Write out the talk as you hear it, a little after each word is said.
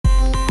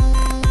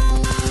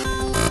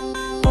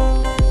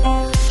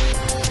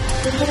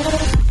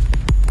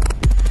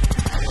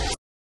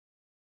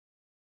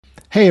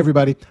Hey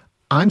everybody,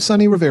 I'm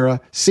Sonny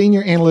Rivera,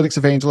 Senior Analytics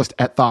Evangelist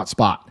at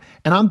ThoughtSpot,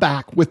 and I'm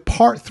back with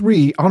part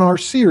 3 on our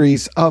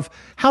series of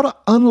how to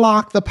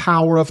unlock the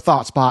power of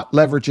ThoughtSpot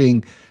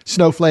leveraging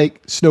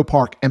Snowflake,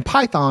 Snowpark, and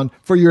Python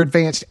for your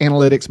advanced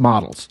analytics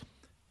models.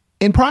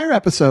 In prior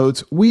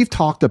episodes, we've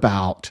talked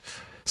about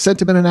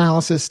sentiment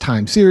analysis,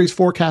 time series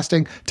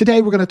forecasting.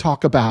 Today, we're going to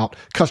talk about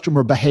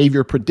customer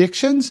behavior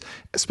predictions,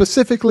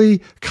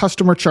 specifically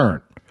customer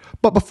churn.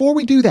 But before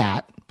we do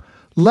that,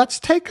 let's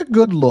take a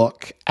good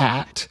look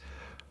at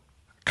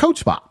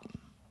CodeSpot.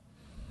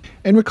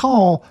 And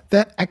recall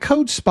that at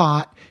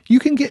CodeSpot, you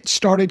can get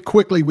started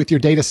quickly with your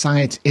data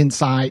science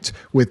insights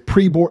with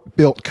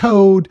pre-built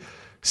code,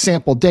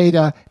 sample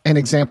data, and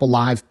example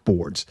live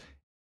boards.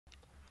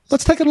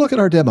 Let's take a look at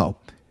our demo.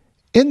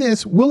 In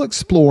this, we'll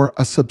explore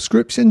a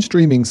subscription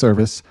streaming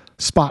service,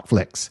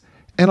 Spotflix,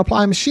 and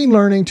apply machine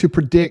learning to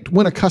predict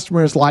when a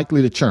customer is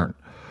likely to churn.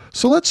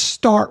 So let's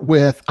start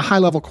with a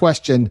high-level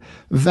question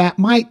that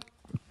might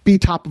be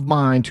top of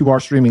mind to our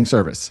streaming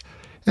service.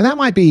 And that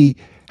might be,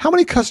 how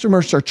many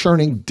customers are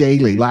churning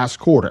daily last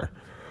quarter?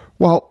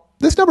 Well,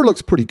 this number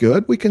looks pretty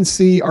good. We can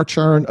see our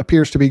churn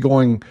appears to be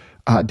going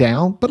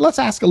down, but let's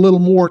ask a little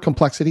more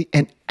complexity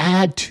and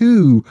add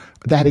to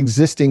that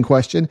existing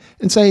question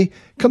and say,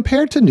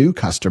 compared to new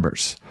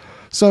customers.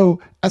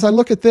 So as I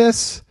look at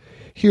this,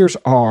 here's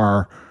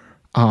our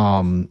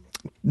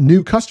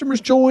new customers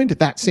joined.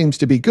 That seems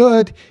to be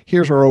good.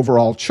 Here's our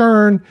overall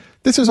churn.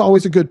 This is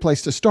always a good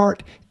place to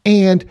start.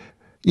 And,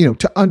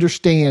 to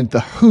understand the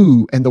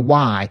who and the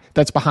why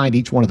that's behind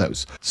each one of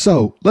those.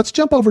 So let's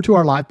jump over to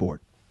our Liveboard.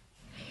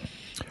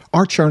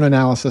 Our churn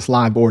analysis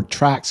Liveboard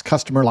tracks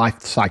customer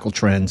life cycle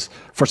trends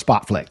for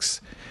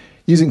Spotflix.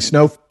 Using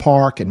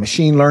Snowpark and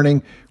machine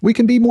learning, we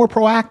can be more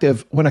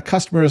proactive when a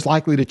customer is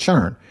likely to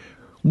churn.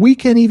 We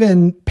can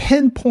even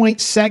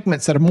pinpoint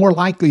segments that are more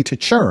likely to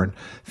churn.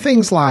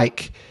 Things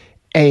like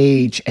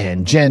age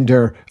and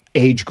gender,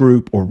 age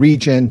group or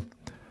region.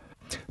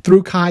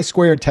 Through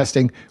chi-squared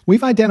testing,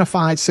 we've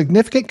identified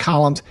significant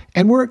columns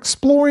and we're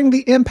exploring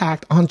the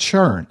impact on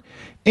churn.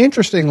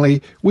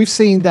 Interestingly, we've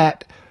seen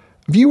that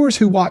viewers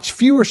who watch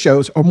fewer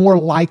shows are more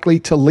likely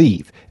to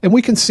leave. And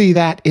we can see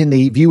that in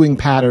the viewing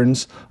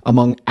patterns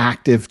among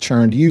active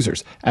churned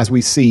users. As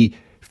we see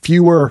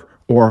fewer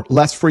or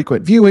less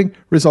frequent viewing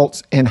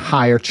results in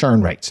higher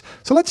churn rates.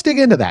 So let's dig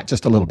into that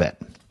just a little bit.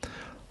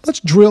 Let's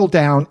drill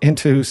down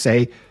into,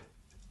 say,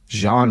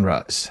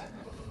 genres.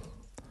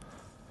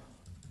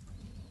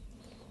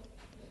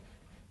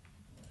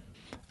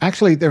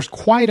 Actually, there's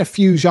quite a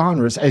few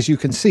genres, as you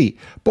can see,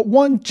 but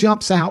one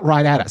jumps out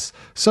right at us.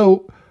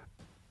 So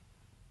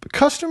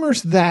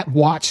customers that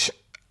watch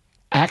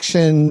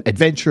action,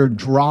 adventure,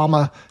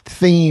 drama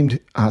themed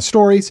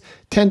stories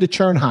tend to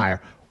churn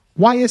higher.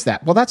 Why is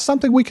that? Well, that's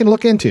something we can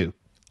look into.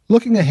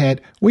 Looking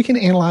ahead, we can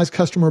analyze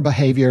customer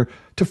behavior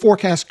to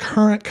forecast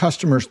current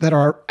customers that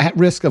are at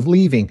risk of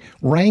leaving,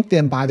 rank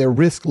them by their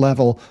risk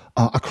level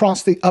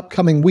across the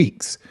upcoming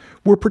weeks.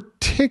 We're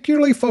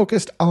particularly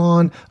focused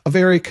on a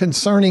very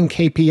concerning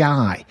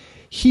KPI.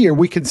 Here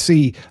we can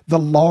see the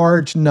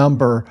large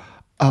number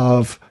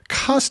of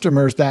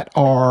customers that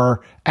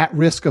are at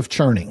risk of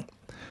churning.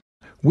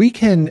 We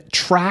can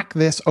track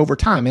this over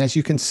time. And as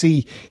you can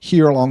see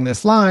here along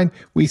this line,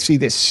 we see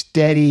this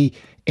steady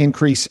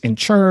increase in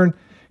churn.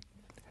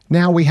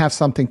 Now we have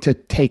something to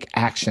take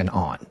action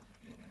on.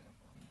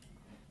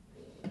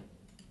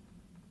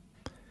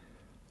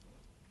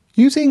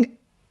 Using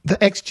the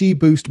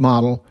XGBoost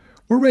model,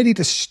 we're ready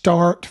to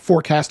start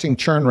forecasting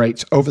churn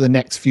rates over the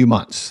next few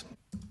months.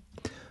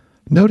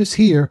 Notice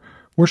here,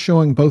 we're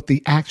showing both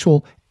the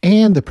actual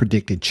and the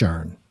predicted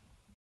churn.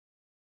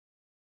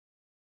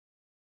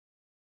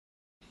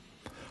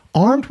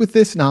 Armed with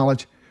this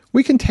knowledge,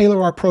 we can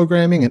tailor our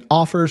programming and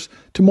offers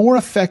to more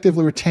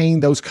effectively retain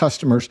those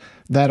customers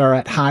that are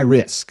at high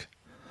risk.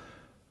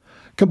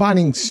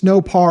 Combining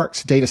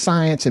Snowpark's data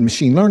science and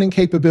machine learning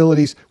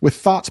capabilities with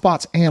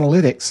ThoughtSpot's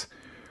analytics,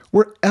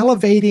 we're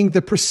elevating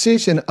the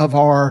precision of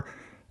our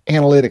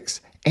analytics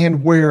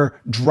and we're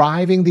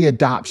driving the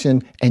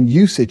adoption and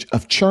usage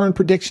of churn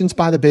predictions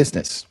by the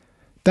business.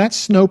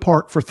 That's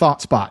Snowpark for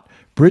ThoughtSpot,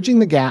 bridging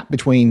the gap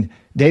between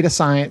data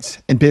science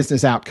and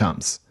business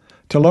outcomes.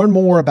 To learn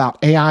more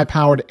about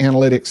AI-powered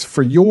analytics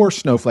for your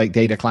Snowflake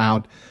data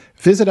cloud,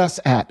 visit us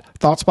at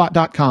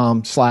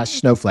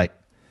thoughtspot.com/snowflake.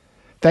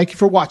 Thank you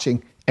for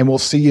watching, and we'll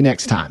see you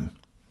next time.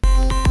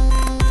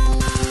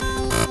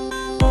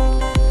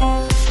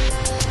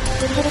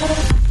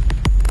 Thank you.